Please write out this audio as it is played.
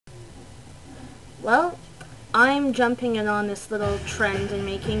Well, I'm jumping in on this little trend and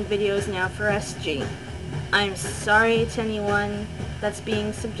making videos now for SG. I'm sorry to anyone that's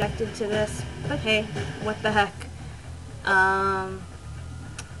being subjected to this, but hey, what the heck. I'm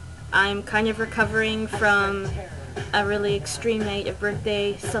kind of recovering from a really extreme night of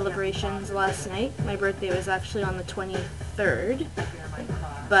birthday celebrations last night. My birthday was actually on the 23rd,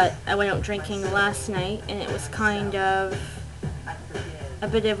 but I went out drinking last night and it was kind of a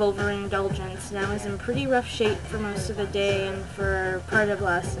bit of overindulgence, and I was in pretty rough shape for most of the day and for part of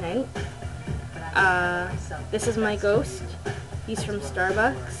last night. This is my ghost. He's from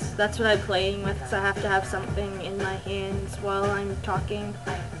Starbucks. That's what I'm playing with, because I have to have something in my hands while I'm talking,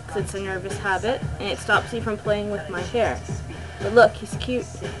 because it's a nervous habit, and it stops me from playing with my hair. But look, he's cute.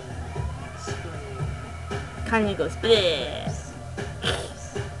 Kinda goes bleh.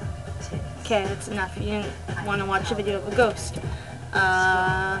 Okay, that's enough. You didn't want to watch a video of a ghost.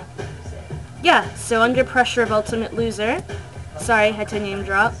 Yeah, so under pressure of Ultimate Loser, sorry I had to name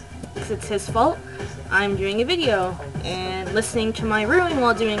drop, because it's his fault, I'm doing a video, and listening to my ruin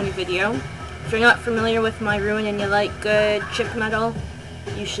while doing a video. If you're not familiar with my ruin and you like good chip metal,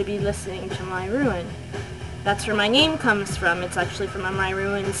 you should be listening to my ruin. That's where my name comes from. It's actually from a My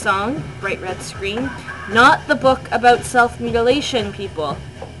Ruin song, Bright Red Screen. Not the book about self-mutilation, people.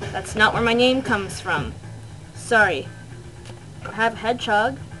 That's not where my name comes from. Sorry. I have a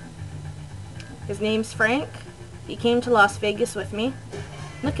hedgehog. His name's Frank. He came to Las Vegas with me.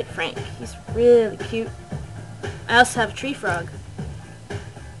 Look at Frank. He's really cute. I also have a tree frog.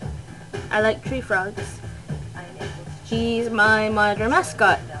 I like tree frogs. He's my modern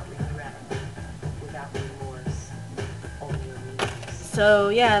mascot. So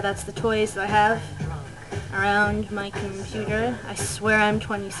yeah, that's the toys that I have around my computer. I swear I'm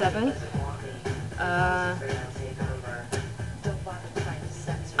 27.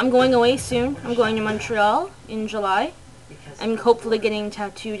 I'm going away soon. I'm going to Montreal in July. I'm hopefully getting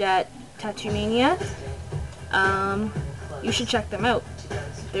tattooed at Tattoo Mania. You should check them out.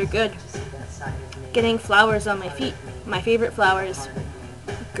 They're good. Getting flowers on my feet. My favorite flowers.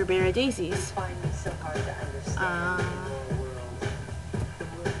 Gerbera daisies.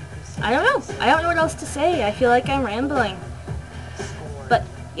 I don't know. I don't know what else to say. I feel like I'm rambling. But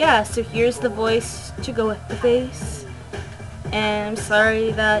yeah, so here's the voice to go with the face. And I'm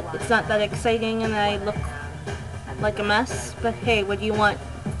sorry that it's not that exciting and I look like a mess, but hey, what do you want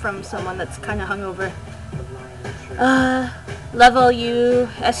from someone that's kind of hungover? Love all you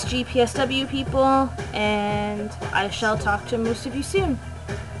SGPSW people, and I shall talk to most of you soon.